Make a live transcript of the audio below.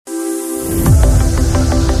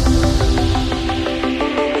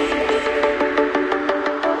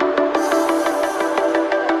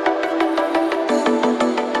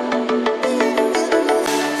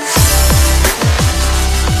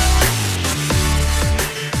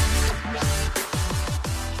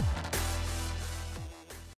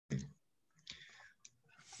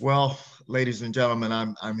Well, ladies and gentlemen,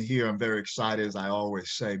 I'm here. I'm very excited, as I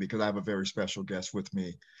always say, because I have a very special guest with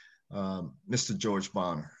me, Mr. George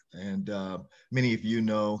Barna. And many of you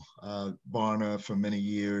know Barna for many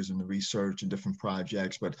years in the research and different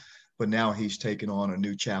projects, but now he's taken on a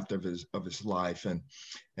new chapter of his life. And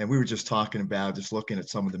we were just talking about just looking at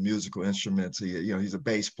some of the musical instruments. He's a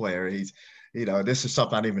bass player. This is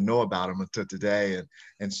something I didn't even know about him until today.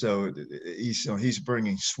 And so he's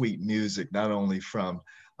bringing sweet music not only from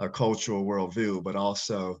a cultural worldview, but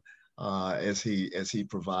also as he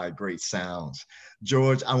provide great sounds.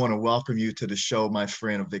 George, I want to welcome you to the show, my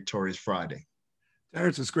friend of Victorious Friday.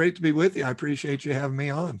 Terrence, it's great to be with you. I appreciate you having me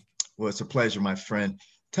on. Well, it's a pleasure, my friend.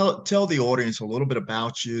 Tell the audience a little bit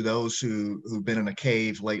about you. Those who've been in a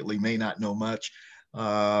cave lately may not know much.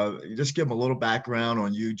 Just give them a little background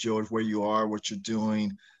on you, George, where you are, what you're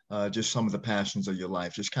doing, just some of the passions of your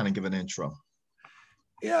life. Just kind of give an intro.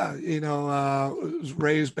 Yeah, was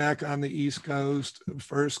raised back on the East Coast.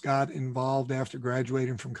 First got involved after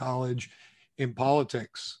graduating from college in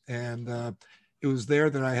politics. And it was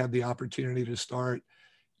there that I had the opportunity to start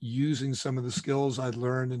using some of the skills I'd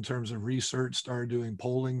learned in terms of research, started doing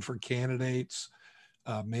polling for candidates,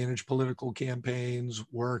 managed political campaigns,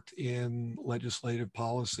 worked in legislative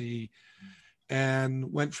policy,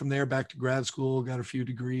 and went from there back to grad school, got a few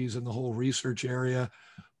degrees in the whole research area,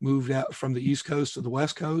 moved out from the East Coast to the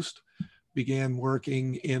West Coast, began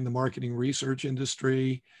working in the marketing research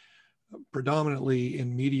industry, predominantly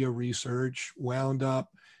in media research, wound up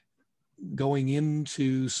going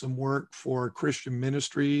into some work for Christian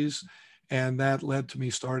ministries. And that led to me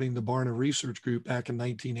starting the Barna Research Group back in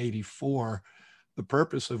 1984, the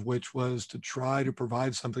purpose of which was to try to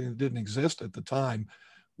provide something that didn't exist at the time,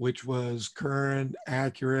 which was current,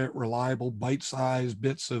 accurate, reliable, bite-sized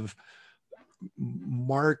bits of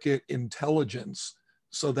market intelligence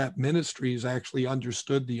so that ministries actually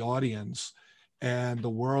understood the audience and the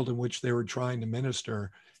world in which they were trying to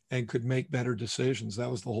minister and could make better decisions.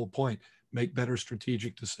 That was the whole point, make better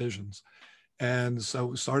strategic decisions. And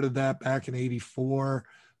so started that back in 84,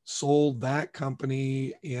 sold that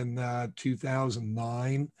company in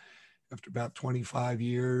 2009 after about 25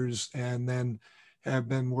 years, and then have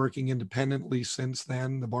been working independently since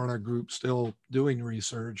then. The Barnard Group still doing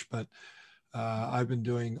research, but I've been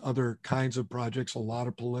doing other kinds of projects, a lot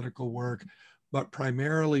of political work, but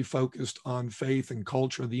primarily focused on faith and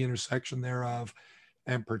culture, the intersection thereof,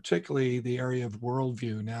 and particularly the area of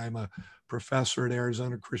worldview. Now I'm a professor at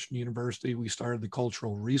Arizona Christian University. We started the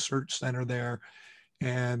Cultural Research Center there,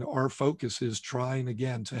 and our focus is trying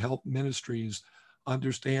again to help ministries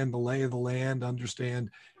understand the lay of the land, understand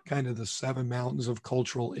kind of the seven mountains of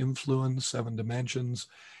cultural influence, seven dimensions,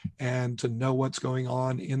 and to know what's going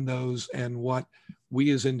on in those and what we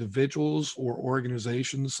as individuals or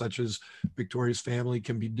organizations such as Victorious Family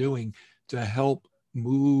can be doing to help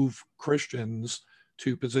move Christians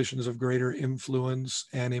to positions of greater influence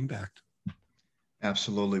and impact.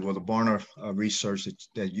 Absolutely. Well, the Barna research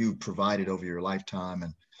that you provided over your lifetime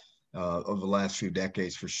and over the last few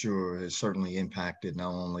decades for sure has certainly impacted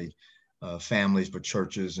not only families, but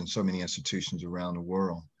churches and so many institutions around the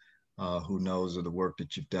world who knows of the work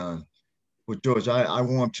that you've done. Well, George, I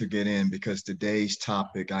want to get in because today's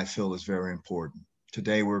topic I feel is very important.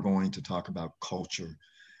 Today, we're going to talk about culture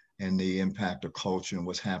and the impact of culture and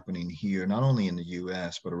what's happening here, not only in the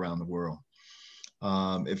US, but around the world.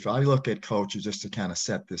 If I look at culture, just to kind of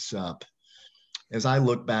set this up, as I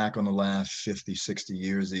look back on the last 50, 60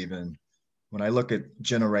 years, even when I look at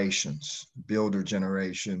generations, builder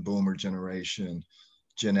generation, boomer generation,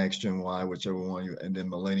 Gen X, Gen Y, whichever one you, and then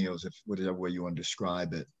millennials, if whatever way you want to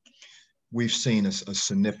describe it, we've seen a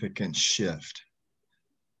significant shift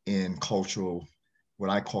in cultural, what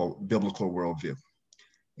I call biblical worldview.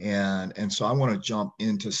 And so I want to jump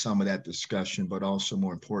into some of that discussion, but also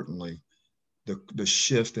more importantly, the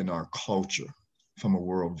shift in our culture from a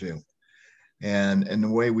worldview and the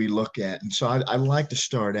way we look at. And so I like to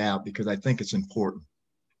start out because I think it's important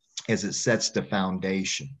as it sets the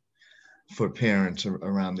foundation for parents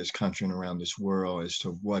around this country and around this world as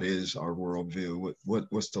to what is our worldview,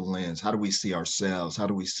 what's the lens, how do we see ourselves, how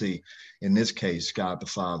do we see, in this case, God the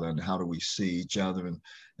Father, and how do we see each other and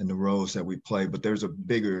the roles that we play. But there's a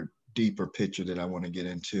bigger, deeper picture that I want to get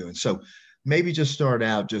into. And so maybe just start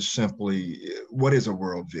out just simply, what is a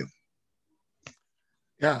worldview?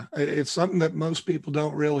 Yeah, it's something that most people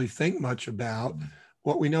don't really think much about.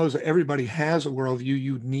 What we know is that everybody has a worldview.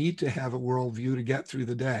 You need to have a worldview to get through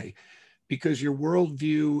the day because your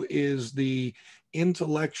worldview is the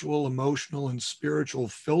intellectual, emotional, and spiritual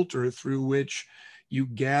filter through which you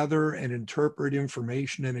gather and interpret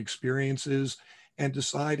information and experiences and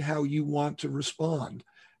decide how you want to respond.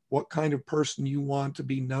 what kind of person you want to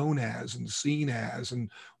be known as and seen as,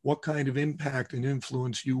 and what kind of impact and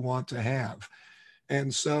influence you want to have.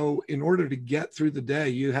 And so in order to get through the day,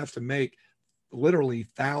 you have to make literally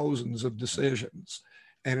thousands of decisions.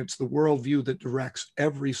 And it's the worldview that directs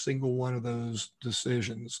every single one of those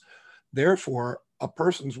decisions. Therefore, a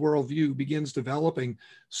person's worldview begins developing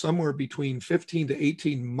somewhere between 15 to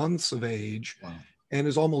 18 months of age. Wow. And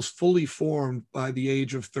is almost fully formed by the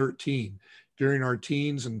age of 13. During our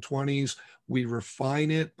teens and 20s, we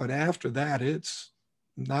refine it, but after that, it's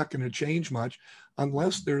not going to change much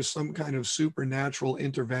unless there's some kind of supernatural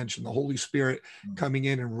intervention, the Holy Spirit coming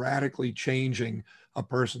in and radically changing a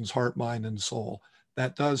person's heart, mind, and soul.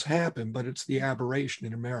 That does happen, but it's the aberration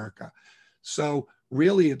in America. So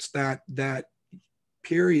really, it's that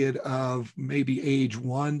period of maybe age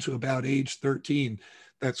 1 to about age 13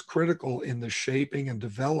 that's critical in the shaping and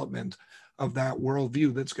development of that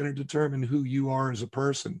worldview that's going to determine who you are as a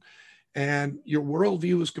person. And your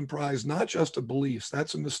worldview is comprised not just of beliefs.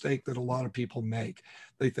 That's a mistake that a lot of people make.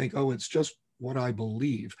 They think, oh, it's just what I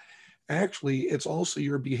believe. Actually, it's also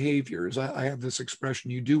your behaviors. I have this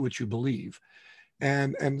expression, you do what you believe.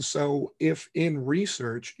 And so if in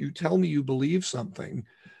research you tell me you believe something,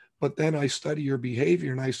 but then I study your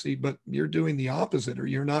behavior and I see, but you're doing the opposite, or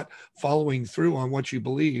you're not following through on what you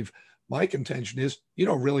believe, my contention is you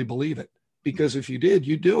don't really believe it, because if you did,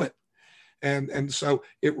 you'd do it. And so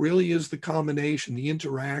it really is the combination, the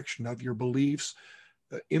interaction of your beliefs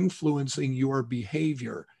influencing your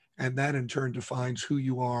behavior. And that in turn defines who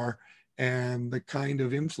you are and the kind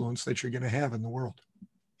of influence that you're going to have in the world.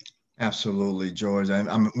 Absolutely, George.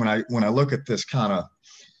 When I look at this kind of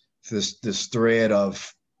this thread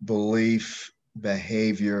of belief,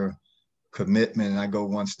 behavior, commitment, and I go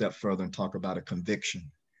one step further and talk about a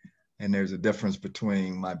conviction. And there's a difference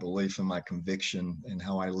between my belief and my conviction and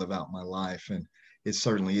how I live out my life. And it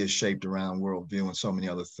certainly is shaped around worldview and so many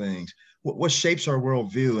other things. What shapes our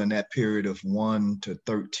worldview in that period of 1 to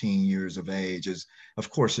 13 years of age is, of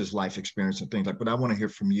course, his life experience and things like, but I want to hear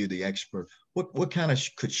from you, the expert. What kind of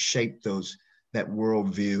could shape that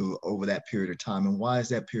worldview over that period of time? And why is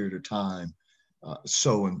that period of time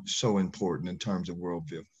so important in terms of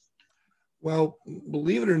worldview? Well,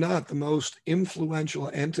 believe it or not, the most influential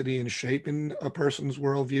entity in shaping a person's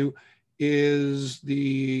worldview is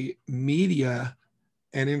the media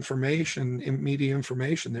and media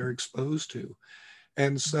information they're exposed to.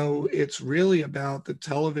 And so it's really about the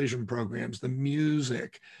television programs, the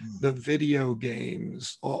music, the video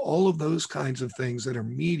games, all of those kinds of things that are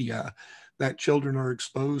media that children are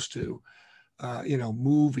exposed to,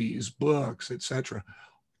 movies, books, etc.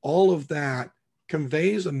 All of that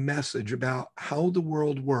conveys a message about how the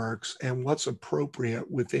world works and what's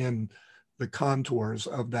appropriate within the contours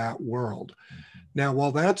of that world. Now,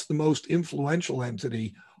 while that's the most influential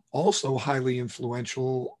entity, also highly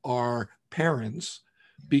influential are parents,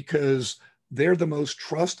 because they're the most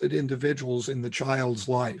trusted individuals in the child's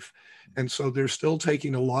life. And so they're still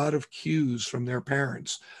taking a lot of cues from their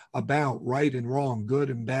parents about right and wrong, good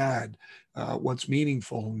and bad, what's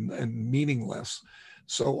meaningful and meaningless.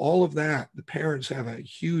 So all of that, the parents have a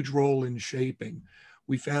huge role in shaping.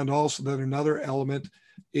 We found also that another element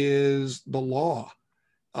is the law.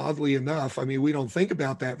 Oddly enough, I mean, we don't think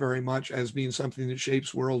about that very much as being something that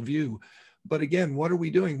shapes worldview. But again, what are we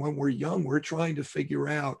doing when we're young? We're trying to figure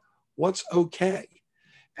out what's okay.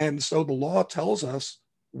 And so the law tells us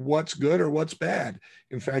what's good or what's bad.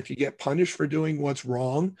 In fact, you get punished for doing what's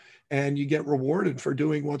wrong and you get rewarded for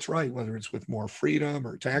doing what's right, whether it's with more freedom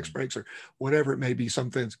or tax breaks or whatever it may be. Some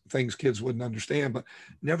things kids wouldn't understand, but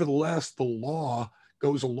nevertheless, the law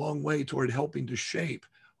goes a long way toward helping to shape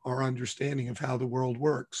our understanding of how the world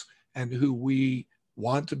works and who we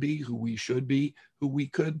want to be, who we should be, who we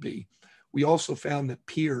could be. We also found that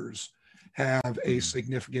peers have a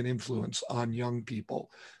significant influence on young people.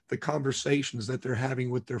 The conversations that they're having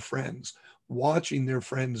with their friends, watching their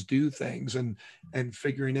friends do things and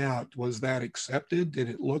figuring out, was that accepted? Did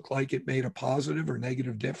it look like it made a positive or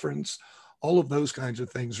negative difference? All of those kinds of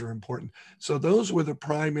things are important. So those were the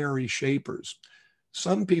primary shapers.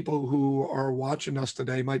 Some people who are watching us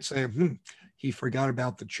today might say, he forgot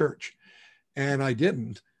about the church. And I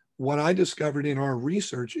didn't. What I discovered in our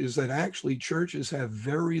research is that actually churches have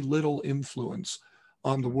very little influence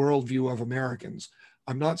on the worldview of Americans.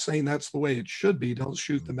 I'm not saying that's the way it should be. Don't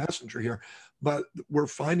shoot the messenger here. But we're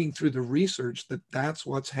finding through the research that that's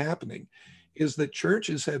what's happening, is that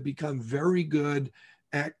churches have become very good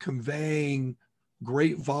at conveying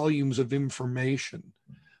great volumes of information,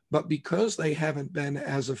 But because they haven't been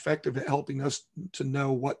as effective at helping us to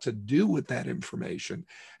know what to do with that information,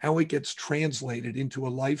 how it gets translated into a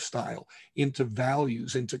lifestyle, into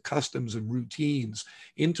values, into customs and routines,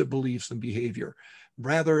 into beliefs and behavior,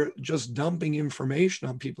 rather just dumping information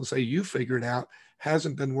on people, say, you figure it out,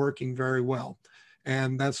 hasn't been working very well.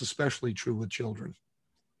 And that's especially true with children.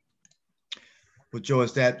 Well,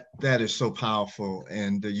 Joyce, that is so powerful.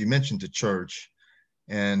 And you mentioned the church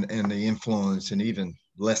and the influence and even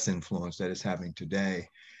less influence that it's having today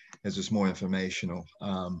as it's more informational.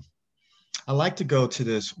 I like to go to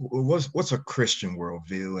this. What's a Christian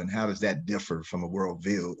worldview, and how does that differ from a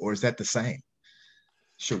worldview, or is that the same?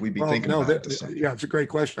 Should we be thinking about it the same? Yeah, it's a great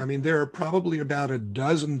question. I mean, there are probably about a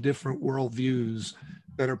dozen different worldviews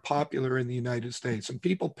that are popular in the United States, and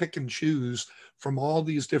people pick and choose from all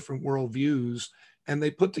these different worldviews, and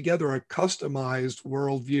they put together a customized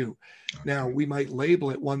worldview. Okay. Now, we might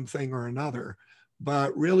label it one thing or another,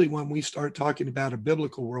 but really when we start talking about a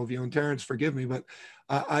biblical worldview, and Terrence, forgive me, but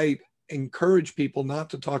I encourage people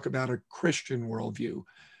not to talk about a Christian worldview,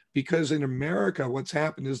 because in America, what's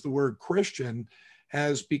happened is the word Christian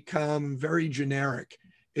has become very generic.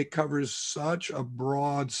 It covers such a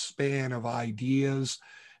broad span of ideas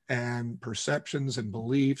and perceptions and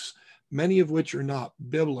beliefs, many of which are not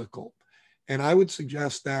biblical. And I would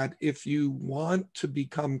suggest that if you want to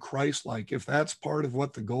become Christ-like, if that's part of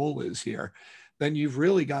what the goal is here, then you've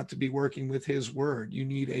really got to be working with his word. You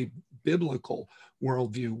need a biblical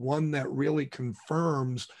worldview, one that really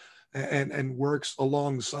confirms and works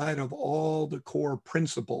alongside of all the core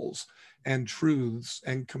principles and truths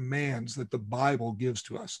and commands that the Bible gives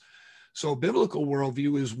to us. So biblical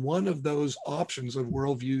worldview is one of those options of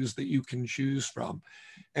worldviews that you can choose from.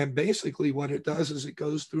 And basically what it does is it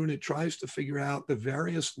goes through and it tries to figure out the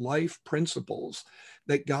various life principles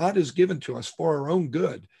that God has given to us for our own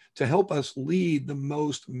good, to help us lead the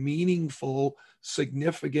most meaningful,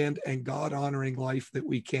 significant, and God-honoring life that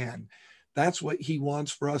we can. That's what he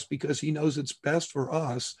wants for us, because he knows it's best for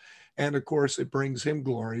us. And of course, it brings him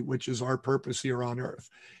glory, which is our purpose here on earth.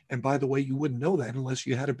 And by the way, you wouldn't know that unless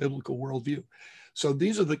you had a biblical worldview. So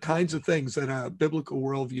these are the kinds of things that a biblical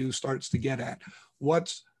worldview starts to get at.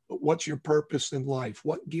 What's your purpose in life?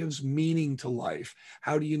 What gives meaning to life?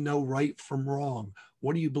 How do you know right from wrong?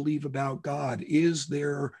 What do you believe about God? Is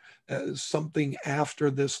there something after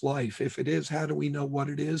this life? If it is, how do we know what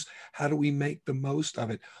it is? How do we make the most of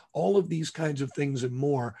it? All of these kinds of things and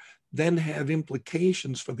more then have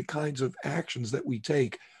implications for the kinds of actions that we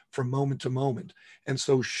take from moment to moment. And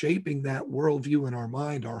so shaping that worldview in our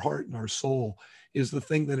mind, our heart, and our soul is the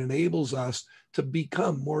thing that enables us to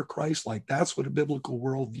become more Christ-like. That's what a biblical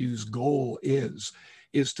worldview's goal is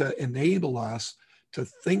to enable us to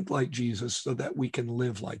think like Jesus so that we can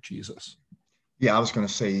live like Jesus. Yeah, I was going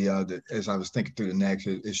to say that as I was thinking through the next,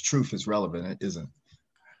 is truth is relevant, it isn't.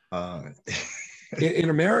 In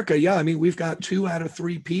America, yeah, I mean, we've got 2 out of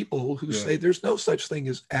 3 people who say there's no such thing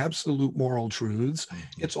as absolute moral truths.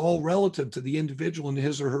 It's all relative to the individual and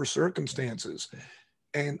his or her circumstances.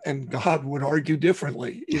 And God would argue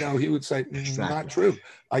differently. You know, he would say, exactly. Not true.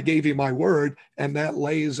 I gave you my word, and that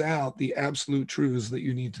lays out the absolute truths that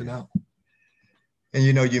you need to know. And,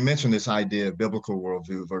 you know, you mentioned this idea of biblical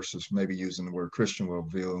worldview versus maybe using the word Christian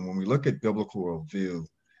worldview. And when we look at biblical worldview,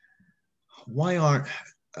 why aren't,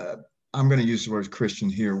 I'm going to use the word Christian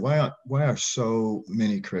here, why are so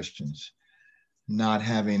many Christians not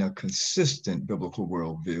having a consistent biblical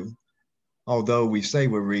worldview? Although we say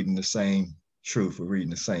we're reading the same truth, we're reading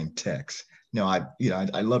the same text. Now,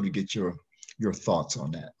 I'd love to get your thoughts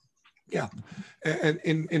on that. Yeah. And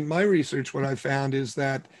in my research, what I found is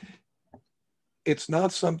that it's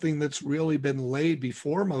not something that's really been laid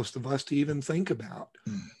before most of us to even think about.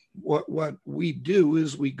 What we do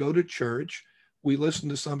is we go to church, we listen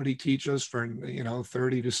to somebody teach us for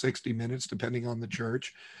 30 to 60 minutes, depending on the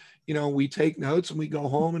church. We take notes and we go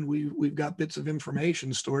home and we've got bits of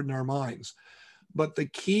information stored in our minds. But the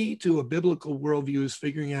key to a biblical worldview is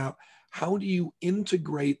figuring out, how do you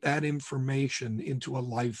integrate that information into a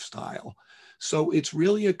lifestyle? So it's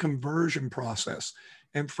really a conversion process.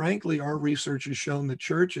 And frankly, our research has shown that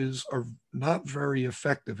churches are not very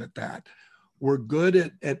effective at that. We're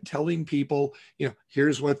good at telling people,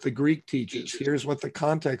 here's what the Greek teaches. Here's what the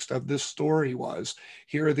context of this story was.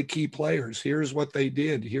 Here are the key players. Here's what they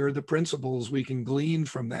did. Here are the principles we can glean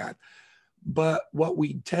from that. But what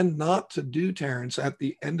we tend not to do, Terrence, at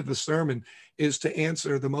the end of a sermon is to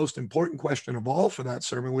answer the most important question of all for that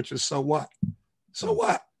sermon, which is, so what? So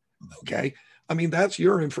what? Okay. I mean, that's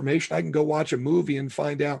your information. I can go watch a movie and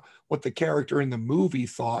find out what the character in the movie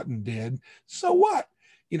thought and did. So what?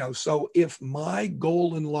 So if my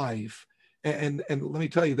goal in life And let me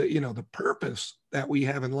tell you that, the purpose that we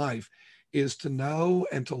have in life is to know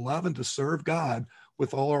and to love and to serve God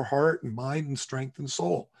with all our heart and mind and strength and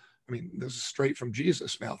soul. I mean, this is straight from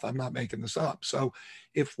Jesus' mouth. I'm not making this up. So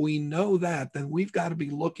if we know that, then we've got to be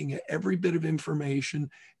looking at every bit of information,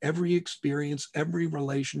 every experience, every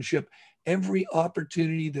relationship, every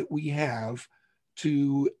opportunity that we have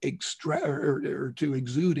to extract or to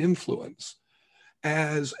exude influence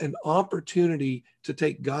as an opportunity to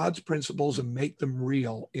take God's principles and make them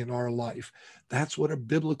real in our life. That's what a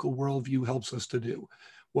biblical worldview helps us to do.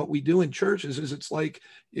 What we do in churches is it's like,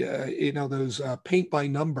 those paint by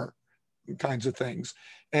number kinds of things.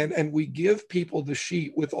 And we give people the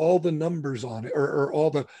sheet with all the numbers on it or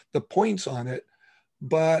all the points on it,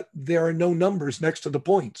 but there are no numbers next to the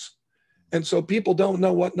points. And so people don't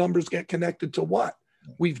know what numbers get connected to what.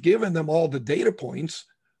 We've given them all the data points,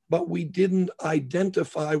 but we didn't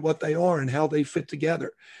identify what they are and how they fit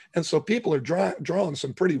together. And so people are drawing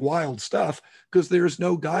some pretty wild stuff because there's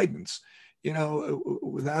no guidance.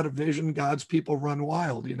 Without a vision, God's people run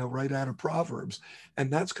wild, right out of Proverbs.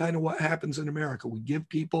 And that's kind of what happens in America. We give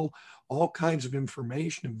people all kinds of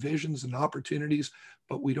information and visions and opportunities,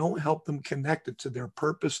 but we don't help them connect it to their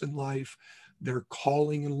purpose in life, their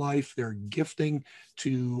calling in life, their gifting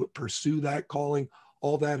to pursue that calling.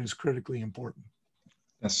 All that is critically important.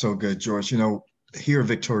 That's so good, George. Here at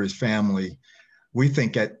Victorious Family, we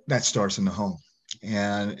think that starts in the home.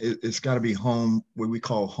 And it's got to be home, what we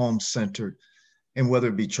call home-centered, and whether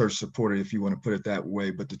it be church-supported, if you want to put it that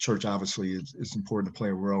way. But the church obviously is important to play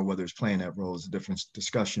a role. Whether it's playing that role is a different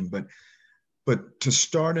discussion. But to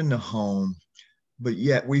start in the home, but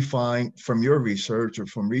yet we find from your research or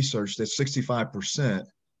from research that 65%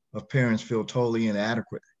 of parents feel totally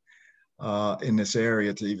inadequate in this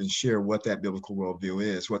area to even share what that biblical worldview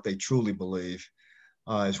is, what they truly believe.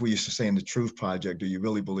 As we used to say in the Truth Project, do you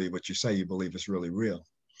really believe what you say you believe is really real?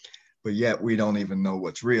 But yet we don't even know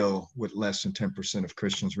what's real with less than 10% of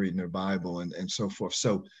Christians reading their Bible and so forth.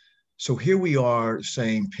 So here we are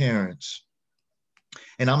saying parents,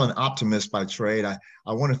 and I'm an optimist by trade. I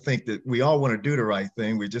want to think that we all want to do the right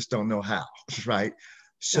thing. We just don't know how, right?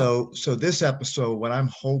 So this episode, what I'm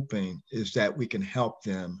hoping is that we can help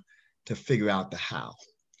them to figure out the how.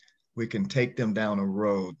 We can take them down a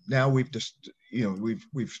road. Now we've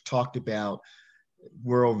talked about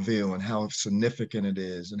worldview and how significant it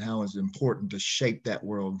is and how it's important to shape that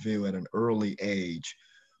worldview at an early age.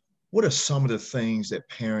 What are some of the things that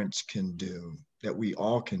parents can do, that we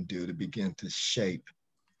all can do to begin to shape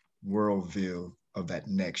worldview of that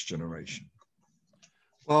next generation?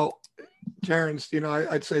 Well, Terrence,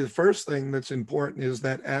 I'd say the first thing that's important is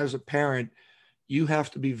that as a parent, you have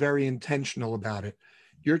to be very intentional about it.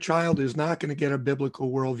 Your child is not going to get a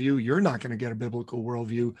biblical worldview. You're not going to get a biblical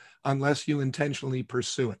worldview unless you intentionally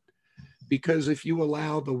pursue it. Because if you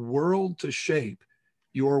allow the world to shape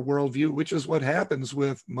your worldview, which is what happens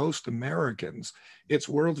with most Americans, it's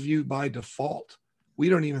worldview by default. We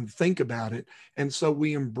don't even think about it. And so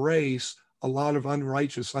we embrace a lot of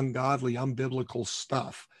unrighteous, ungodly, unbiblical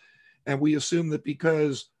stuff. And we assume that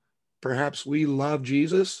because perhaps we love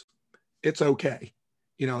Jesus, it's okay.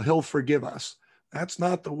 He'll forgive us. That's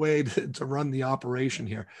not the way to run the operation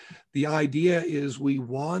here. The idea is we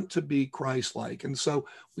want to be Christ-like. And so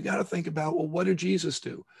we got to think about, well, what did Jesus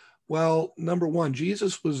do? Well, number one,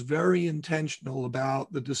 Jesus was very intentional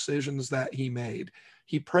about the decisions that he made.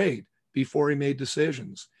 He prayed before he made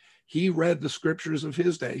decisions. He read the scriptures of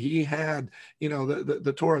his day. He had,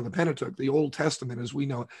 the Torah, the Pentateuch, the Old Testament, as we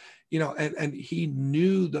know it, and he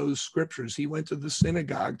knew those scriptures. He went to the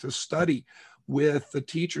synagogue to study with the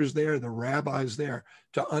teachers there, the rabbis there,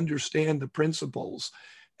 to understand the principles.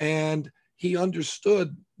 And he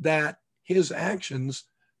understood that his actions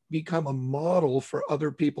become a model for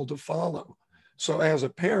other people to follow. So as a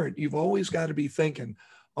parent, you've always got to be thinking,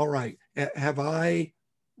 all right, have I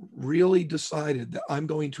really decided that I'm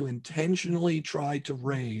going to intentionally try to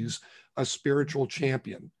raise a spiritual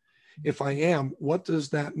champion? If I am, what does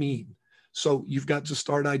that mean? So you've got to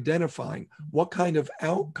start identifying what kind of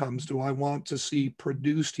outcomes do I want to see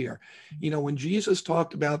produced here. When Jesus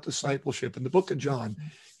talked about discipleship in the book of John,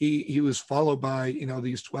 he was followed by,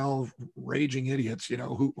 these 12 raging idiots,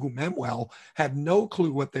 who meant well, had no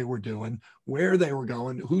clue what they were doing, where they were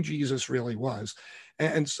going, who Jesus really was.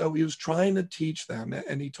 And so he was trying to teach them.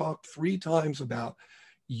 And he talked 3 times about,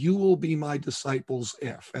 you will be my disciples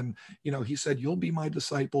if, and, he said, you'll be my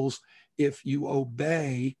disciples if you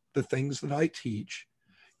obey the things that I teach.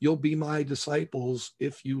 You'll be my disciples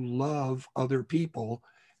if you love other people,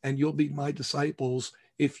 and you'll be my disciples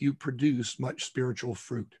if you produce much spiritual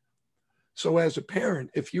fruit. So as a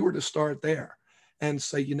parent, if you were to start there and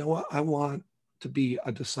say, you know what, I want to be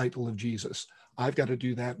a disciple of Jesus. I've got to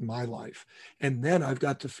do that in my life. And then I've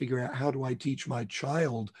got to figure out, how do I teach my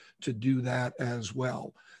child to do that as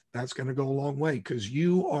well? That's going to go a long way, because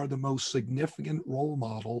you are the most significant role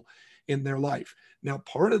model in their life. Now,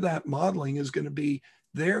 part of that modeling is going to be,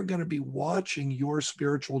 they're going to be watching your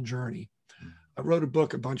spiritual journey. I wrote a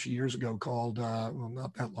book a bunch of years ago called, well,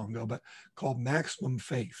 not that long ago, but called Maximum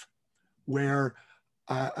Faith, where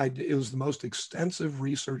it was the most extensive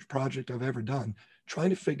research project I've ever done, trying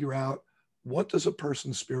to figure out, what does a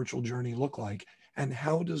person's spiritual journey look like, and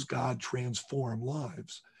how does God transform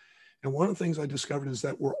lives? And one of the things I discovered is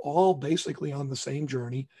that we're all basically on the same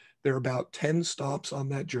journey. There are about 10 stops on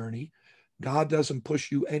that journey. God doesn't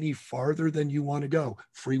push you any farther than you want to go.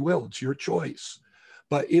 Free will, it's your choice.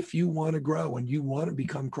 But if you want to grow and you want to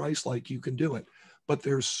become Christ-like, you can do it. But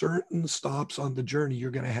there's certain stops on the journey you're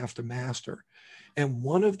going to have to master. And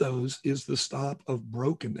one of those is the stop of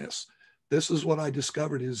brokenness. This is what I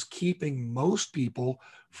discovered is keeping most people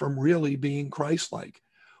from really being Christ-like.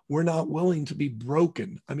 We're not willing to be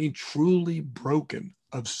broken. I mean, truly broken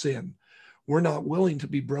of sin. We're not willing to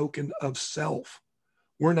be broken of self.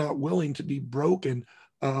 We're not willing to be broken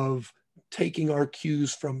of taking our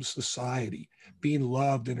cues from society, being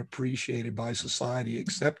loved and appreciated by society,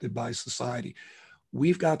 accepted by society.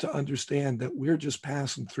 We've got to understand that we're just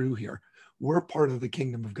passing through here. We're part of the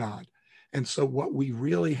kingdom of God. And so what we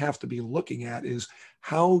really have to be looking at is,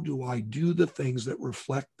 how do I do the things that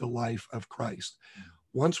reflect the life of Christ?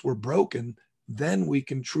 Once we're broken, then we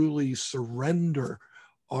can truly surrender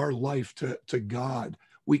our life to God.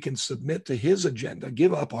 We can submit to his agenda,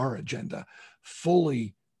 give up our agenda,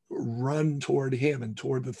 fully run toward him and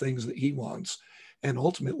toward the things that he wants. And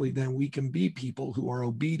ultimately, then we can be people who are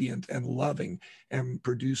obedient and loving and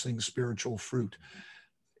producing spiritual fruit.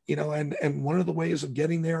 You know, and one of the ways of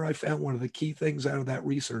getting there, I found one of the key things out of that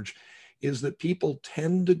research is that people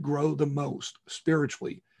tend to grow the most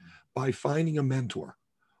spiritually by finding a mentor,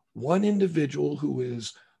 one individual who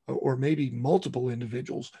is, or maybe multiple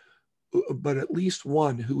individuals, but at least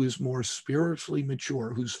one who is more spiritually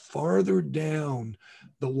mature, who's farther down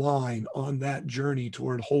the line on that journey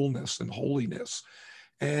toward wholeness and holiness,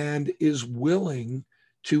 and is willing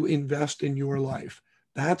to invest in your life.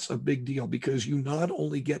 That's a big deal, because you not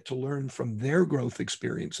only get to learn from their growth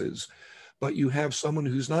experiences, but you have someone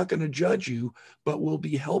who's not going to judge you, but will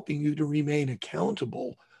be helping you to remain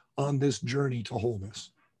accountable on this journey to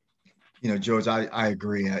wholeness. You know, George, I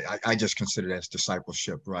agree. I just consider that as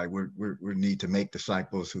discipleship, right? We need to make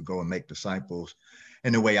disciples who go and make disciples.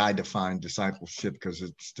 And the way I define discipleship, because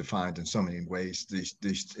it's defined in so many ways, these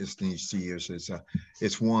years,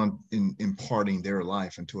 it's one in imparting their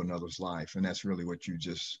life into another's life. And that's really what you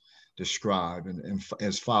just described. And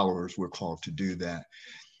as followers, we're called to do that.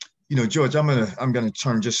 You know, George, I'm gonna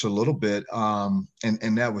turn just a little bit, and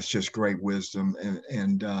that was just great wisdom.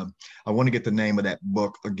 And I want to get the name of that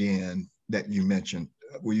book again that you mentioned.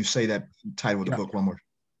 Will you say that title of the book one more?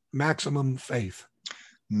 Maximum Faith.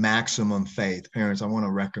 Maximum Faith. Parents, I want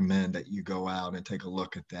to recommend that you go out and take a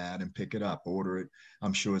look at that and pick it up, order it.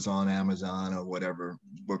 I'm sure it's on Amazon or whatever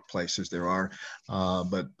book places there are,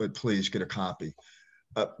 but please get a copy.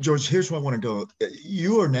 George, here's where I want to go.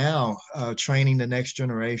 You are now training the next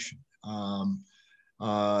generation, you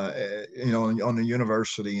know, on the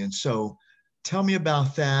university. And so tell me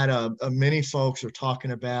about that. Many folks are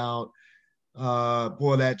talking about,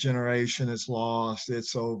 boy, that generation is lost.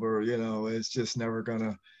 It's over. You know, it's just never going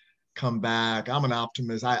to come back. I'm an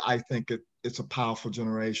optimist. I think it's a powerful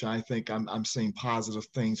generation. I think I'm seeing positive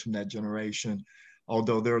things from that generation,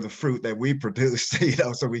 although they're the fruit that we produced, you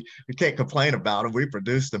know, so we can't complain about them. We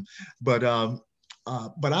produced them. But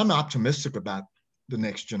I'm optimistic about the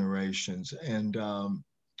next generations, and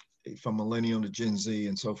from millennial to Gen Z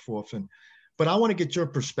and so forth. But I want to get your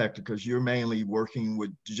perspective, because you're mainly working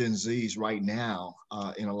with Gen Zs right now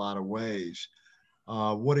in a lot of ways.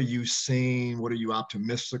 What are you seeing? What are you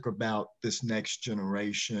optimistic about this next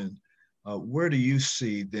generation? Where do you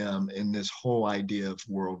see them in this whole idea of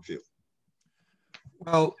worldview?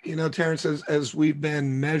 Well, you know, Terrence, as we've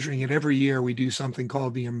been measuring it every year, we do something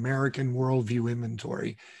called the American Worldview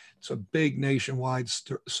Inventory. It's a big nationwide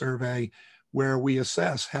survey where we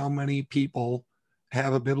assess how many people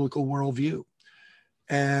have a biblical worldview.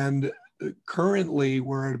 And currently,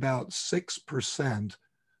 we're at about 6%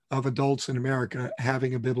 of adults in America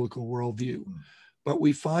having a biblical worldview. But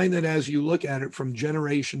we find that as you look at it from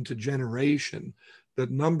generation to generation, the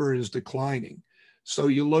number is declining. So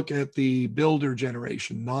you look at the builder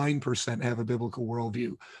generation, 9% have a biblical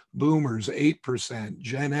worldview, boomers, 8%,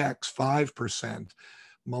 Gen X, 5%,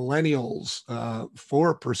 millennials,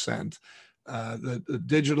 4%, the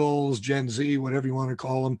digitals, Gen Z, whatever you want to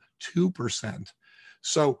call them, 2%.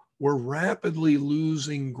 So we're rapidly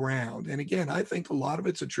losing ground. And again, I think a lot of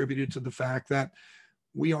it's attributed to the fact that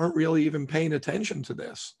we aren't really even paying attention to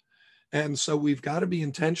this. And so we've got to be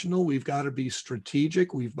intentional. We've got to be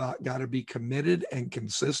strategic. We've got to be committed and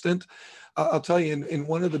consistent. I'll tell you, in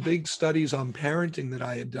one of the big studies on parenting that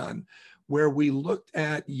I had done, where we looked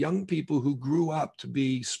at young people who grew up to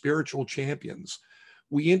be spiritual champions,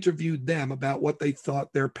 we interviewed them about what they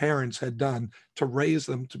thought their parents had done to raise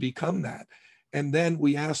them to become that. And then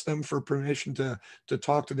we asked them for permission to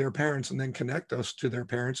talk to their parents and then connect us to their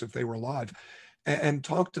parents if they were alive, and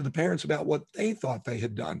talk to the parents about what they thought they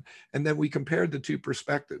had done. And then we compared the two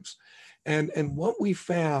perspectives. And what we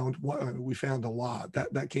found a lot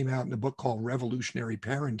that came out in a book called Revolutionary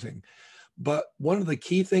Parenting. But one of the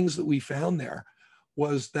key things that we found there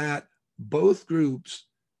was that both groups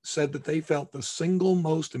said that they felt the single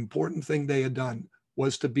most important thing they had done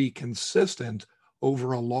was to be consistent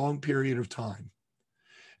over a long period of time.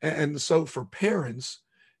 And so for parents,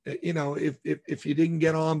 you know, if you didn't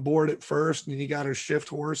get on board at first and you got to shift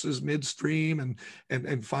horses midstream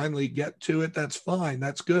and finally get to it, that's fine,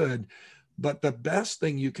 that's good. But the best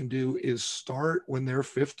thing you can do is start when they're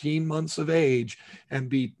 15 months of age and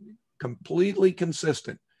be completely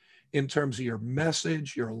consistent in terms of your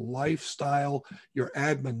message, your lifestyle, your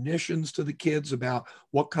admonitions to the kids about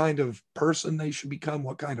what kind of person they should become,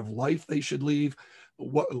 what kind of life they should lead,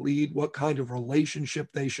 what kind of relationship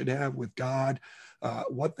they should have with God,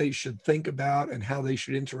 what they should think about and how they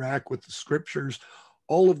should interact with the scriptures.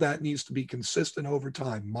 All of that needs to be consistent over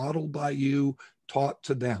time, modeled by you, taught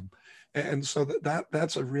to them. And so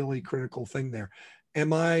that's a really critical thing there.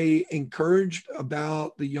 Am I encouraged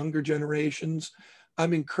about the younger generations?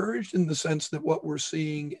 I'm encouraged in the sense that what we're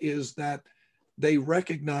seeing is that they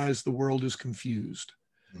recognize the world is confused.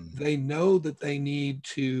 Mm-hmm. They know that they need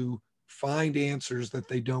to find answers that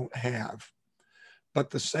they don't have. But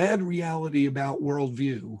the sad reality about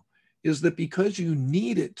worldview is that because you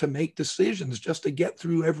need it to make decisions just to get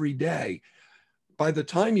through every day, by the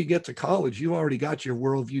time you get to college, you already got your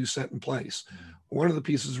worldview set in place. Mm-hmm. One of the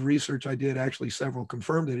pieces of research I did, actually several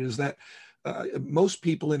confirmed it, is that most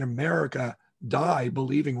people in America die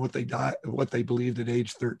believing what they believed at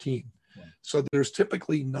age 13. Yeah. So there's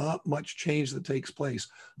typically not much change that takes place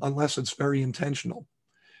unless it's very intentional.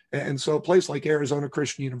 And so a place like Arizona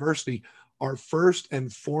Christian University, our first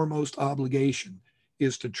and foremost obligation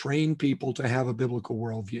is to train people to have a biblical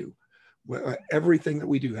worldview. Everything that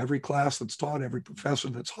we do, every class that's taught, every professor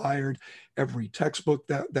that's hired, every textbook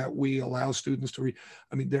that we allow students to read,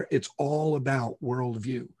 I mean, it's all about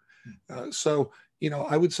worldview. So, you know,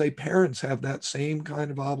 I would say parents have that same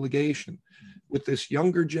kind of obligation. With this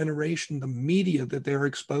younger generation, the media that they're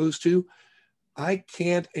exposed to, I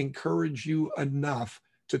can't encourage you enough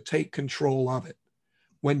to take control of it.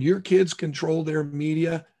 When your kids control their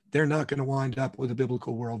media, they're not going to wind up with a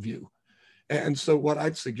biblical worldview. And so what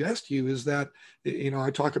I'd suggest to you is that, you know,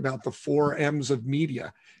 I talk about the 4 M's of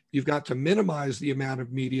media. You've got to minimize the amount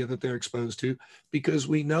of media that they're exposed to, because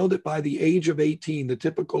we know that by the age of 18, the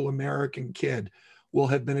typical American kid will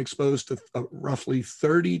have been exposed to roughly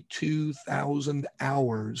 32,000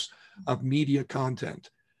 hours of media content.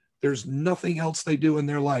 There's nothing else they do in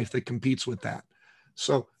their life that competes with that.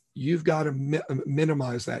 So you've got to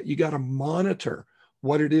minimize that. You got to monitor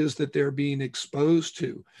what it is that they're being exposed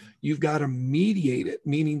to. You've got to mediate it,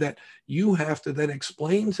 meaning that you have to then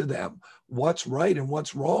explain to them what's right and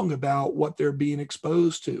what's wrong about what they're being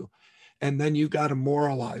exposed to. And then you've got to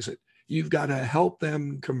moralize it. You've got to help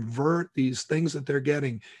them convert these things that they're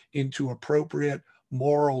getting into appropriate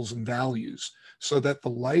morals and values, so that the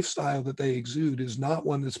lifestyle that they exude is not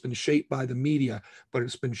one that's been shaped by the media, but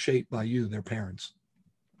it's been shaped by you, their parents.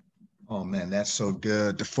 Oh man, that's so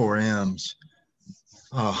good. The 4 M's.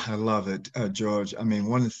 Oh, I love it, George. I mean,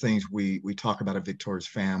 one of the things we talk about at Victorious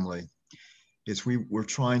Family is we're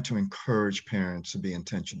trying to encourage parents to be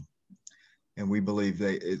intentional. And we believe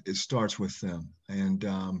it starts with them. And,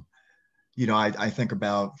 you know, I think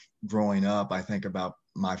about growing up, I think about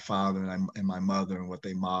my father and my mother and what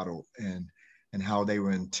they modeled and how they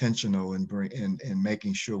were intentional in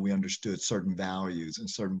making sure we understood certain values and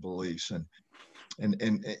certain beliefs. And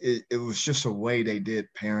it was just a way they did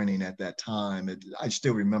parenting at that time. I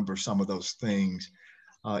still remember some of those things,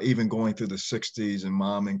 even going through the 60s and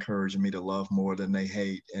mom encouraging me to love more than they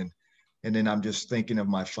hate. And then I'm just thinking of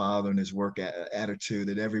my father and his work attitude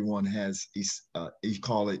that everyone has, he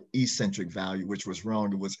called it eccentric value, which was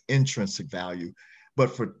wrong. It was intrinsic value.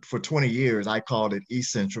 but for 20 years I called it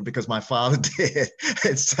eccentric because my father did.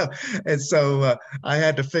 And so I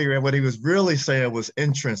had to figure out what he was really saying was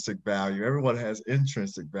intrinsic value. Everyone has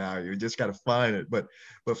intrinsic value. You just got to find it. But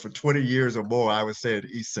for 20 years or more, I was saying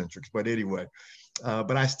eccentrics. But anyway,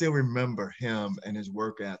 but I still remember him and his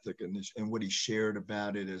work ethic and what he shared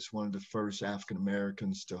about it as one of the first African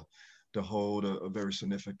Americans to hold a very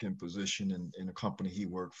significant position in a company he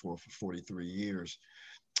worked for 43 years.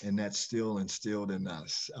 And that's still instilled in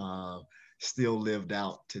us, still lived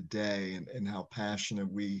out today, and how passionate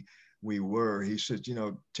we were. He said,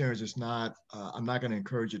 Terrence, it's not, I'm not going to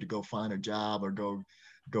encourage you to go find a job or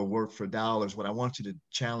go work for dollars. What I want you to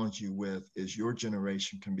challenge you with is your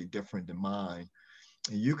generation can be different than mine.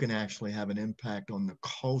 And you can actually have an impact on the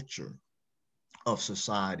culture of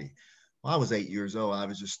society. Well, I was 8 years old. I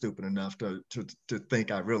was just stupid enough to think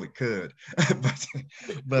I really could. but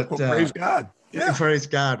Well, praise God. Yeah. Praise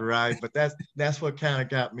God, right? But that's what kind of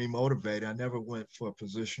got me motivated. I never went for a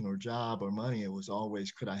position or job or money. It was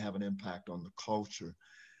always, could I have an impact on the culture?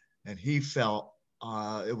 And he felt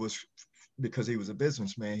it was because he was a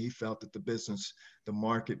businessman. He felt that the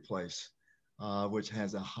marketplace, which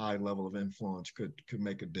has a high level of influence, could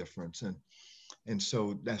make a difference. And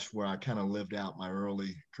so that's where I kind of lived out my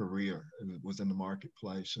early career, was in the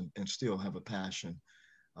marketplace, and still have a passion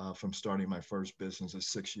from starting my first business at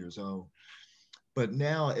 6 years old. But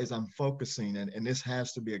now as I'm focusing, and this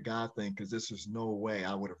has to be a God thing, because this is no way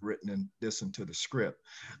I would have written this into the script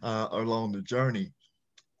along the journey.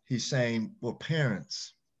 He's saying, well,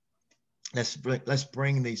 parents, let's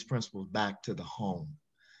bring these principles back to the home,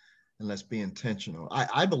 and let's be intentional.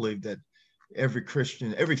 I believe that every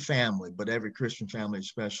Christian, every family, but every Christian family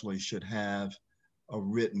especially, should have a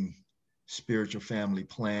written spiritual family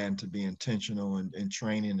plan to be intentional in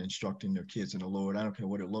training and instructing their kids in the Lord. I don't care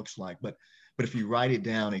what it looks like, but if you write it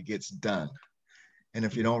down, it gets done. And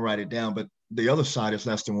if you don't write it down, but the other side is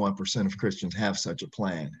less than 1% of Christians have such a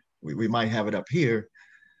plan. We might have it up here,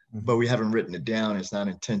 but we haven't written it down. It's not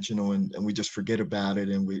intentional, and we just forget about it,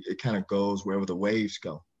 and it kind of goes wherever the waves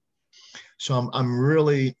go. So I'm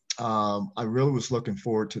really, I really was looking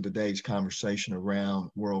forward to today's conversation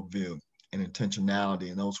around worldview and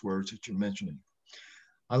intentionality and those words that you're mentioning.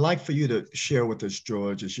 I'd like for you to share with us,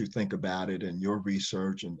 George, as you think about it and your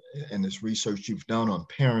research and this research you've done on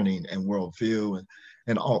parenting and worldview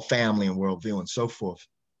and all family and worldview and so forth.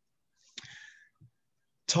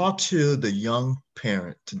 Talk to the young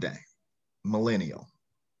parent today, millennial,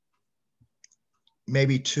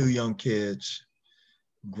 maybe 2 young kids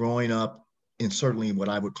growing up in certainly what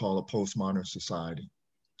I would call a postmodern society.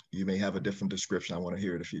 You may have a different description. I want to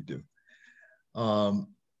hear it if you do.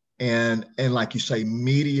 And like you say,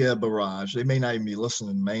 media barrage. They may not even be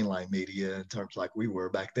listening to mainline media in terms like we were.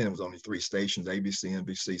 Back then, it was only 3 stations, ABC,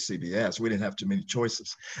 NBC, CBS. We didn't have too many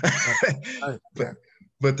choices.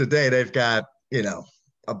 But today they've got,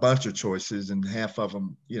 a bunch of choices, and half of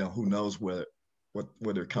them, who knows where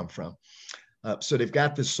they come from. So they've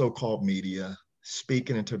got this so-called media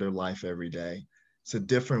speaking into their life every day. It's a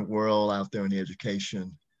different world out there in the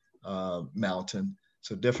education mountain. It's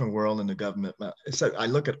a different world in the government. So I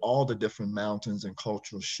look at all the different mountains and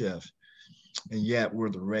cultural shifts, and yet we're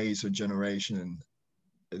the raised a generation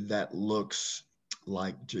that looks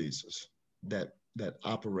like Jesus, that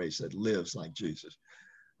operates, that lives like Jesus,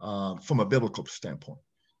 from a biblical standpoint.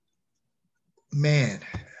 Man,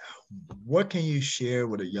 what can you share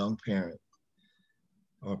with a young parent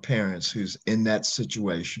or parents who's in that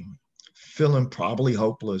situation, feeling probably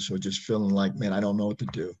hopeless or just feeling like, man, I don't know what to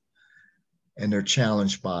do, and they're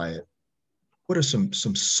challenged by it? What are some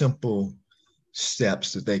simple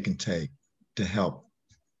steps that they can take to help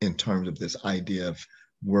in terms of this idea of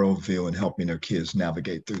worldview and helping their kids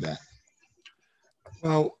navigate through that?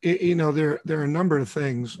 Well, there are a number of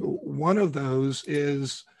things. One of those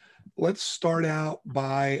is, let's start out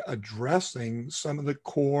by addressing some of the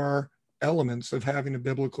core elements of having a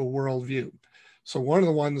biblical worldview. So one of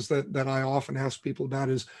the ones that I often ask people about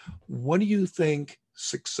is, what do you think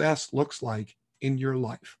success looks like in your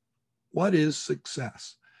life? What is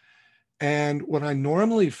success? And what I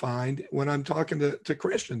normally find when I'm talking to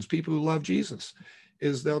Christians, people who love Jesus,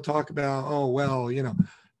 is they'll talk about, oh, well,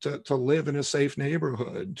 to live in a safe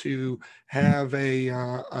neighborhood, to have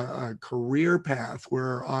a career path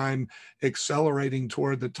where I'm accelerating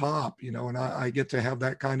toward the top, and I get to have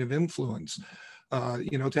that kind of influence,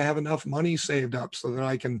 to have enough money saved up so that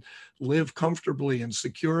I can live comfortably and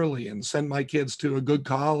securely and send my kids to a good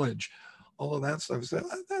college, all of that stuff. So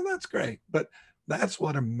that's great. But that's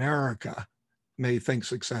what America may think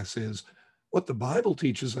success is. What the Bible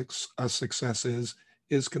teaches us success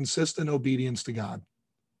is consistent obedience to God.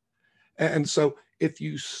 And so if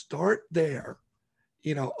you start there,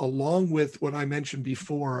 you know, along with what I mentioned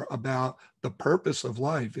before about the purpose of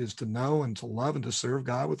life is to know and to love and to serve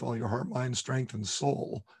God with all your heart, mind, strength, and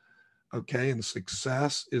soul. Okay. And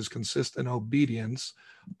success is consistent obedience.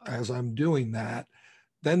 As I'm doing that,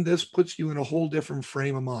 then this puts you in a whole different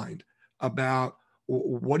frame of mind about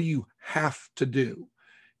what do you have to do.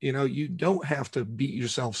 You know, you don't have to beat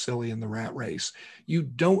yourself silly in the rat race. You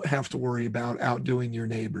don't have to worry about outdoing your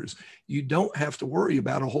neighbors. You don't have to worry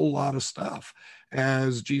about a whole lot of stuff,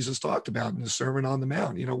 as Jesus talked about in the Sermon on the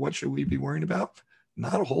Mount. You know, what should we be worrying about?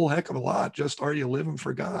 Not a whole heck of a lot. Just, are you living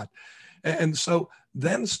for God? And so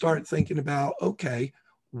then start thinking about, okay,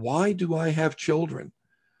 why do I have children?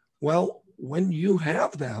 Well, when you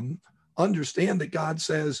have them, understand that God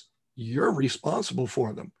says you're responsible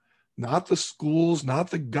for them, not the schools, not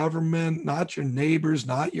the government, not your neighbors,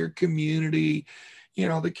 not your community. You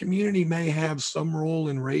know, the community may have some role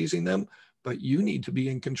in raising them, but you need to be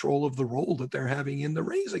in control of the role that they're having in the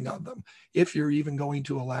raising of them. If you're even going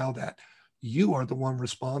to allow that, you are the one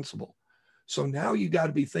responsible. So now you got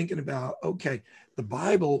to be thinking about, okay, the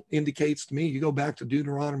Bible indicates to me, you go back to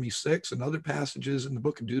Deuteronomy 6 and other passages in the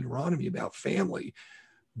book of Deuteronomy about family,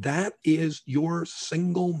 that is your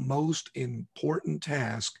single most important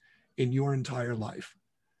task in your entire life.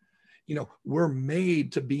 You know, we're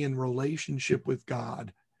made to be in relationship with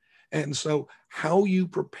God. And so how you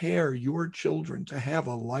prepare your children to have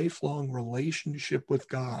a lifelong relationship with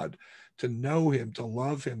God, to know him, to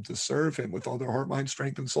love him, to serve him with all their heart, mind,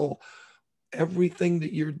 strength, and soul, everything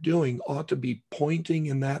that you're doing ought to be pointing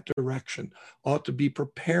in that direction, ought to be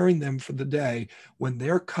preparing them for the day when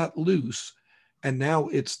they're cut loose. And now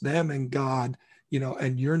it's them and God, you know,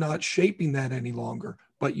 and you're not shaping that any longer,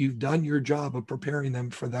 but you've done your job of preparing them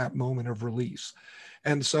for that moment of release.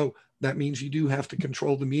 And so that means you do have to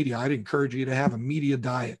control the media. I'd encourage you to have a media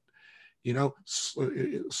diet, you know,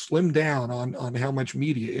 slim down on how much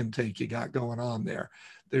media intake you got going on there.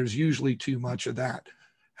 There's usually too much of that.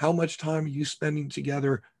 How much time are you spending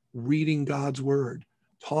together reading God's word,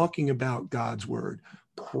 talking about God's word,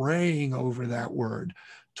 praying over that word,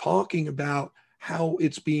 talking about how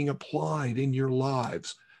it's being applied in your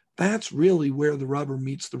lives? That's really where the rubber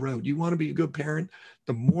meets the road. You want to be a good parent?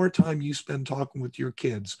 The more time you spend talking with your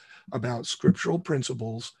kids about scriptural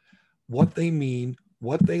principles, what they mean,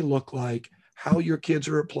 what they look like, how your kids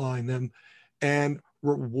are applying them, and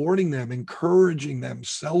rewarding them, encouraging them,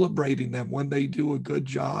 celebrating them when they do a good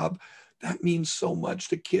job. That means so much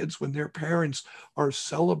to kids when their parents are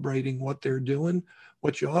celebrating what they're doing.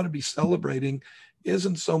 What you ought to be celebrating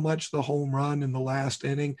isn't so much the home run in the last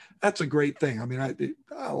inning. That's a great thing. I mean,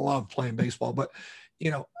 I love playing baseball, but you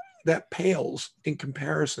know, that pales in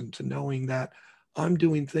comparison to knowing that I'm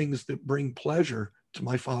doing things that bring pleasure to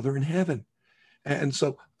my Father in heaven. And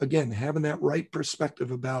so, again, having that right perspective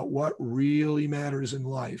about what really matters in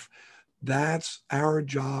life, that's our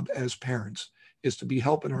job as parents, is to be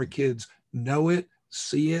helping our kids know it,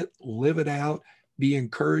 see it, live it out, be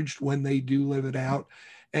encouraged when they do live it out,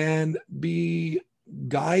 and be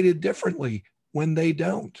guided differently when they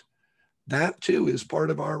don't. That too is part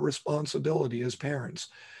of our responsibility as parents,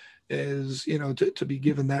 is, you know, to be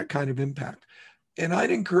given that kind of impact. And I'd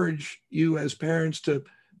encourage you as parents to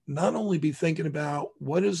not only be thinking about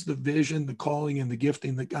what is the vision, the calling, and the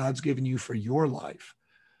gifting that God's given you for your life,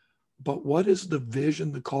 but what is the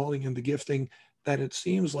vision, the calling, and the gifting that it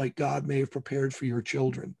seems like God may have prepared for your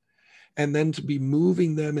children? And then to be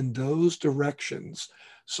moving them in those directions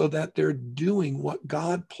so that they're doing what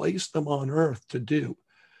God placed them on earth to do.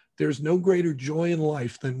 There's no greater joy in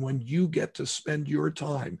life than when you get to spend your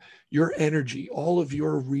time, your energy, all of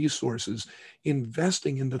your resources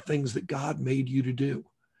investing in the things that God made you to do.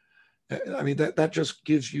 I mean, that just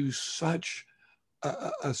gives you such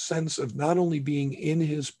a sense of not only being in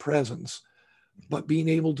his presence, but being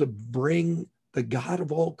able to bring the God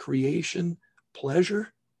of all creation pleasure.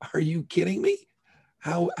 Are you kidding me?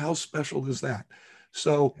 How special is that?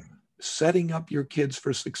 So setting up your kids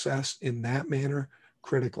for success in that manner,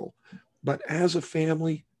 critical. But as a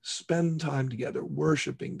family, spend time together,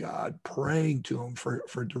 worshiping God, praying to him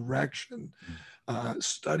for direction,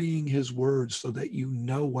 studying his words so that you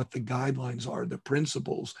know what the guidelines are, the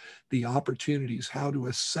principles, the opportunities, how to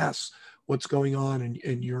assess what's going on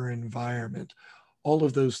in your environment. All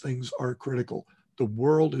of those things are critical. The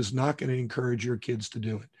world is not going to encourage your kids to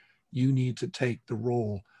do it. You need to take the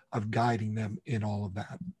role of guiding them in all of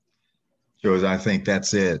that. George, I think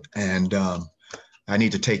that's it. And I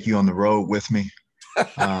need to take you on the road with me.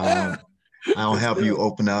 I'll help you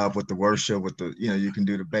open up with the worship, with the, you know, you can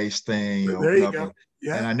do the bass thing. There you go. And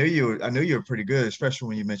Yeah. I knew you were pretty good, especially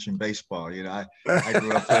when you mentioned baseball. You know, I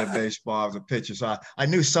grew up playing baseball as a pitcher, so I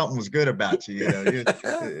knew something was good about you.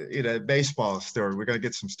 You know, baseball story. We're gonna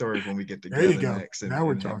get some stories when we get There you together go. next Now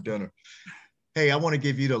we're and have talking. dinner. Hey, I want to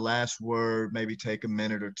give you the last word. Maybe take a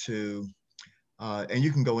minute or two, and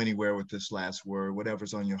you can go anywhere with this last word,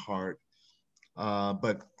 whatever's on your heart.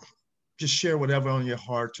 But just share whatever on your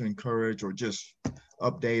heart to encourage or just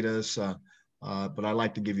update us. But I'd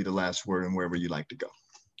like to give you the last word and wherever you like to go.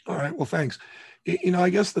 All right. Well, thanks. I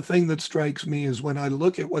guess the thing that strikes me is when I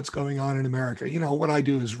look at what's going on in America, what I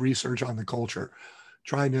do is research on the culture,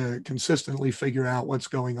 trying to consistently figure out what's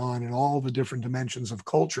going on in all the different dimensions of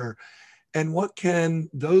culture. And what can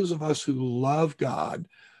those of us who love God,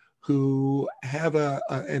 who have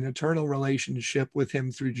an eternal relationship with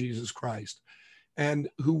Him through Jesus Christ, and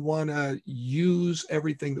who want to use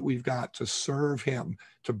everything that we've got to serve Him,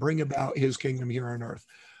 to bring about His kingdom here on earth,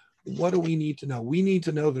 what do we need to know? We need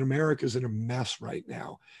to know that America is in a mess right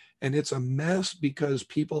now. And it's a mess because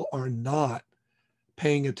people are not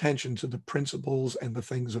paying attention to the principles and the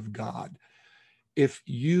things of God. If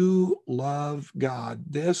you love God,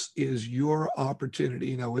 this is your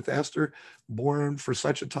opportunity. With Esther, born for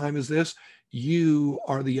such a time as this, you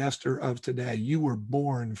are the Esther of today. You were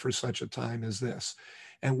born for such a time as this.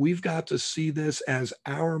 And we've got to see this as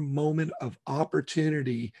our moment of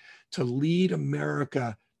opportunity to lead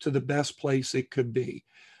America to the best place it could be,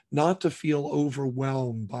 not to feel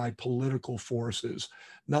overwhelmed by political forces,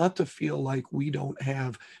 not to feel like we don't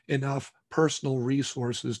have enough personal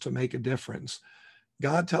resources to make a difference.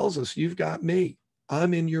 God tells us, you've got me.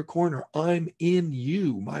 I'm in your corner. I'm in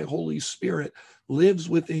you. My Holy Spirit lives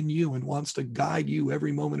within you and wants to guide you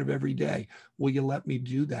every moment of every day. Will you let me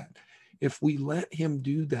do that? If we let Him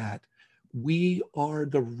do that, we are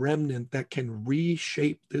the remnant that can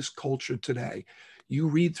reshape this culture today. You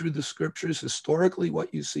read through the scriptures, historically,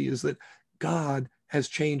 what you see is that God has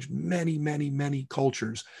changed many, many, many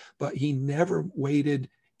cultures, but He never waited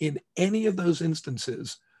in any of those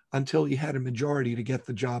instances until He had a majority to get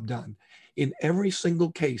the job done. In every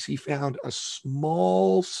single case, He found a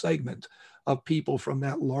small segment of people from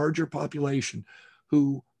that larger population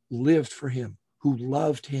who lived for Him, who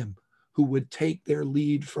loved Him, who would take their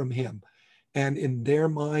lead from Him. And in their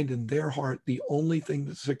mind and their heart, the only thing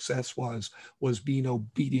that success was being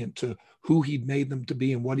obedient to who He'd made them to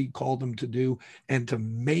be and what He called them to do, and to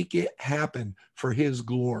make it happen for His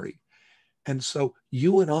glory. And so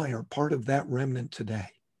you and I are part of that remnant today.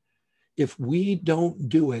 If we don't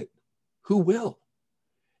do it, who will?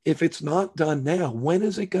 If it's not done now, when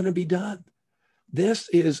is it going to be done? This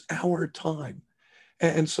is our time.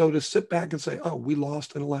 And so to sit back and say, oh, we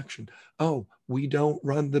lost an election. Oh, we don't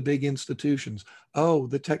run the big institutions. Oh,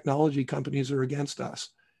 the technology companies are against us.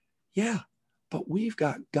 Yeah, but we've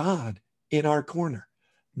got God in our corner.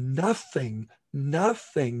 Nothing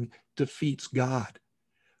defeats God.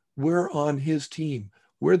 We're on His team.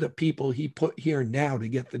 We're the people He put here now to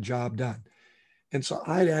get the job done. And so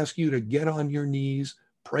I'd ask you to get on your knees,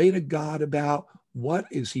 pray to God about what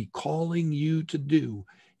is He calling you to do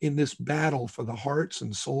in this battle for the hearts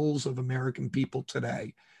and souls of American people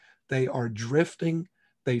today. They are drifting.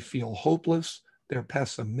 They feel hopeless. They're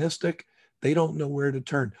pessimistic. They don't know where to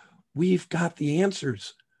turn. We've got the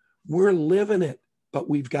answers. We're living it, but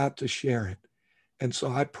we've got to share it. And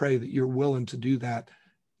so I pray that you're willing to do that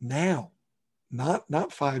now,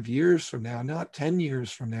 not 5 years from now, not 10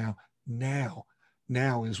 years from now. Now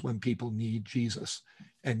is when people need Jesus,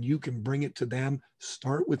 and you can bring it to them.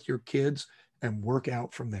 Start with your kids and work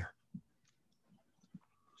out from there.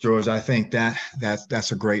 George, I think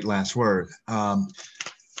that's a great last word.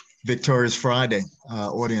 Victorious Friday,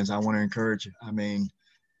 audience, I want to encourage you. I mean,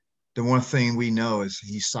 the one thing we know is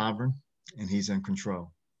He's sovereign and He's in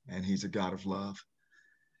control, and He's a God of love.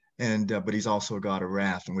 And but He's also a God of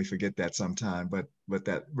wrath, and we forget that sometimes. But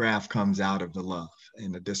that wrath comes out of the love,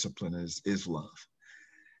 and the discipline is love.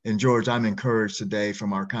 And George, I'm encouraged today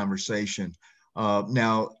from our conversation.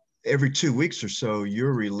 Now, every 2 weeks or so,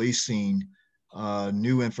 you're releasing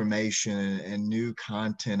new information and new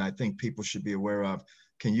content I think people should be aware of.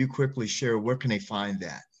 Can you quickly share where can they find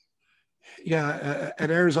that? Yeah,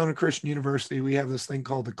 at Arizona Christian University, we have this thing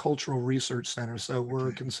called the Cultural Research Center. So we're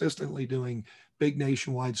Okay. consistently doing big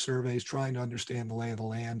nationwide surveys, trying to understand the lay of the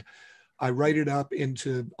land. I write it up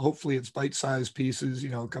into, hopefully it's bite-sized pieces, a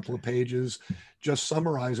couple of Okay. pages, just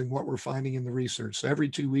summarizing what we're finding in the research. So every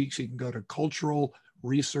 2 weeks, you can go to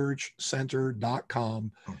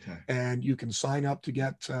culturalresearchcenter.com, Okay. and you can sign up to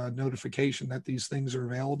get notification that these things are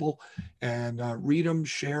available, and read them,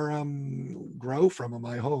 share them, grow from them,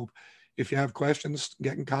 I hope. If you have questions,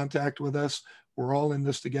 get in contact with us. We're all in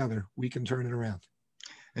this together. We can turn it around.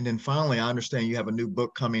 And then finally, I understand you have a new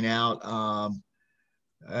book coming out,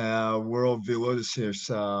 Worldview. What is this?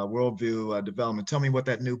 Worldview Development. Tell me what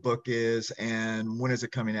that new book is and when is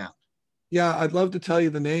it coming out? Yeah, I'd love to tell you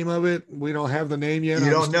the name of it. We don't have the name yet. You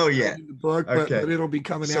I'm don't still know yet. writing the book, Okay. but it'll be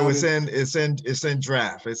coming So out. it's in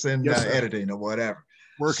draft. It's in Yes, sir. editing or whatever.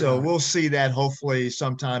 Working So on it. we'll see that hopefully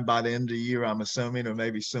sometime by the end of the year, I'm assuming, or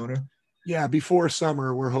maybe sooner. Yeah, before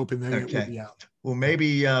summer, we're hoping that it will Okay. be out. Well,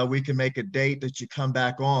 maybe we can make a date that you come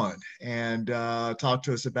back on and talk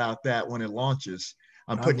to us about that when it launches.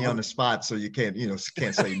 I'm I'd putting you love on the it. spot, so you can't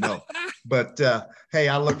say no. But hey,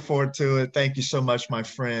 I look forward to it. Thank you so much, my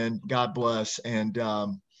friend. God bless, and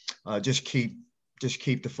just keep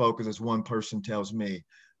the focus, as one person tells me,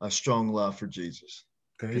 a strong love for Jesus.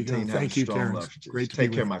 There you go. Continue to have a Thank you, strong love Terrence. for Jesus. Great to be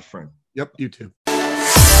Take care, with you. my friend. Yep, you too.